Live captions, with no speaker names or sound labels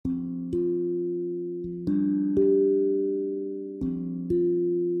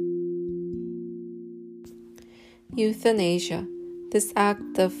Euthanasia. This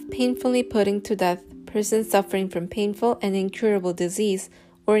act of painfully putting to death persons suffering from painful and incurable disease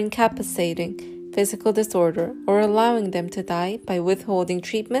or incapacitating physical disorder, or allowing them to die by withholding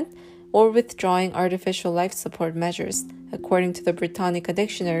treatment or withdrawing artificial life support measures, according to the Britannica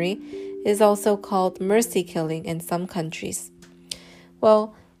Dictionary, is also called mercy killing in some countries.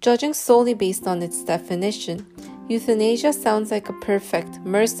 Well, judging solely based on its definition, euthanasia sounds like a perfect,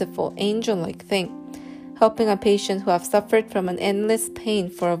 merciful, angel-like thing, helping a patient who have suffered from an endless pain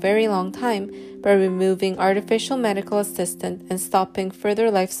for a very long time by removing artificial medical assistance and stopping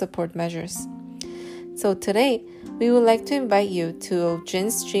further life support measures. So today, we would like to invite you to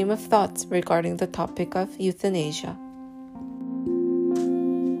Jin's stream of thoughts regarding the topic of euthanasia.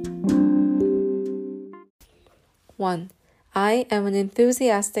 1. I am an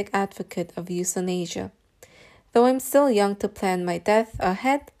enthusiastic advocate of euthanasia. Though I'm still young to plan my death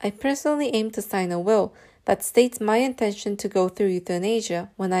ahead, I personally aim to sign a will that states my intention to go through euthanasia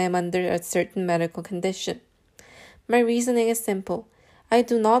when I am under a certain medical condition. My reasoning is simple. I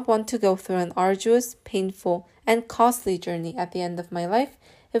do not want to go through an arduous, painful, and costly journey at the end of my life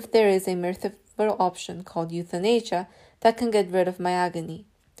if there is a merciful option called euthanasia that can get rid of my agony.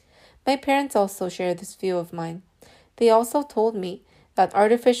 My parents also share this view of mine. They also told me that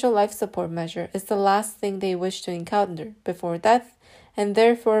artificial life support measure is the last thing they wish to encounter before death, and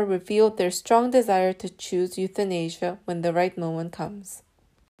therefore revealed their strong desire to choose euthanasia when the right moment comes.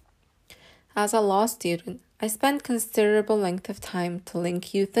 As a law student, I spent considerable length of time to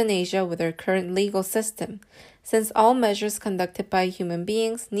link euthanasia with our current legal system, since all measures conducted by human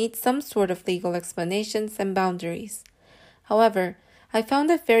beings need some sort of legal explanations and boundaries. However, I found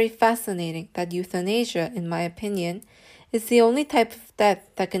it very fascinating that euthanasia, in my opinion, is the only type of death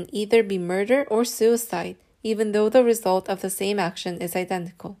that can either be murder or suicide, even though the result of the same action is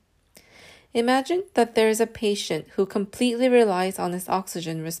identical. Imagine that there is a patient who completely relies on his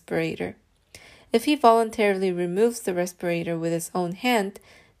oxygen respirator. If he voluntarily removes the respirator with his own hand,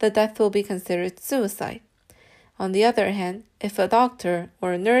 the death will be considered suicide. On the other hand, if a doctor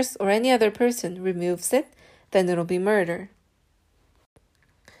or a nurse or any other person removes it, then it'll be murder.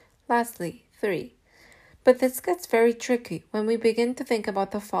 Lastly, 3. But this gets very tricky when we begin to think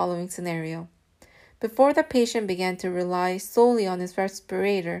about the following scenario. Before the patient began to rely solely on his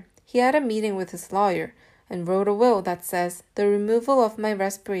respirator, he had a meeting with his lawyer and wrote a will that says, "The removal of my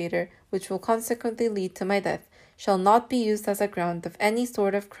respirator, which will consequently lead to my death, shall not be used as a ground of any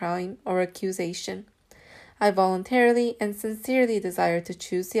sort of crime or accusation. I voluntarily and sincerely desire to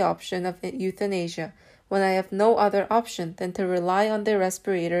choose the option of euthanasia when I have no other option than to rely on the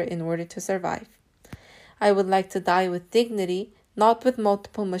respirator in order to survive. I would like to die with dignity, not with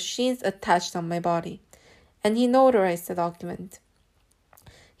multiple machines attached on my body." And he notarized the document.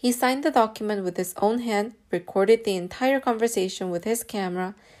 He signed the document with his own hand, recorded the entire conversation with his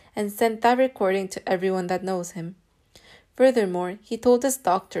camera, and sent that recording to everyone that knows him. Furthermore, he told his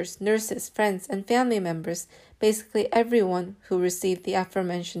doctors, nurses, friends, and family members, basically everyone who received the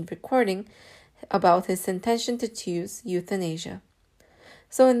aforementioned recording, about his intention to choose euthanasia.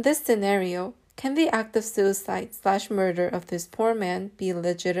 So in this scenario, can the act of suicide/murder of this poor man be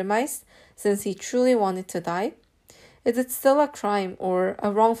legitimized since he truly wanted to die? Is it still a crime or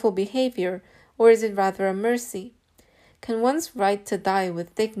a wrongful behavior, or is it rather a mercy? Can one's right to die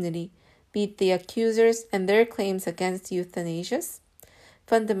with dignity beat the accusers and their claims against euthanasias?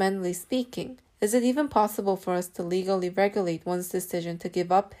 Fundamentally speaking, is it even possible for us to legally regulate one's decision to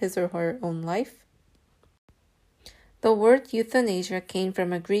give up his or her own life? The word euthanasia came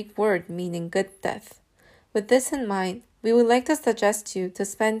from a Greek word meaning good death. With this in mind, we would like to suggest you to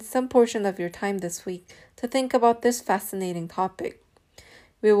spend some portion of your time this week to think about this fascinating topic.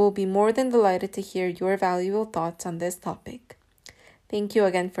 We will be more than delighted to hear your valuable thoughts on this topic. Thank you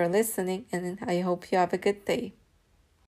again for listening, and I hope you have a good day.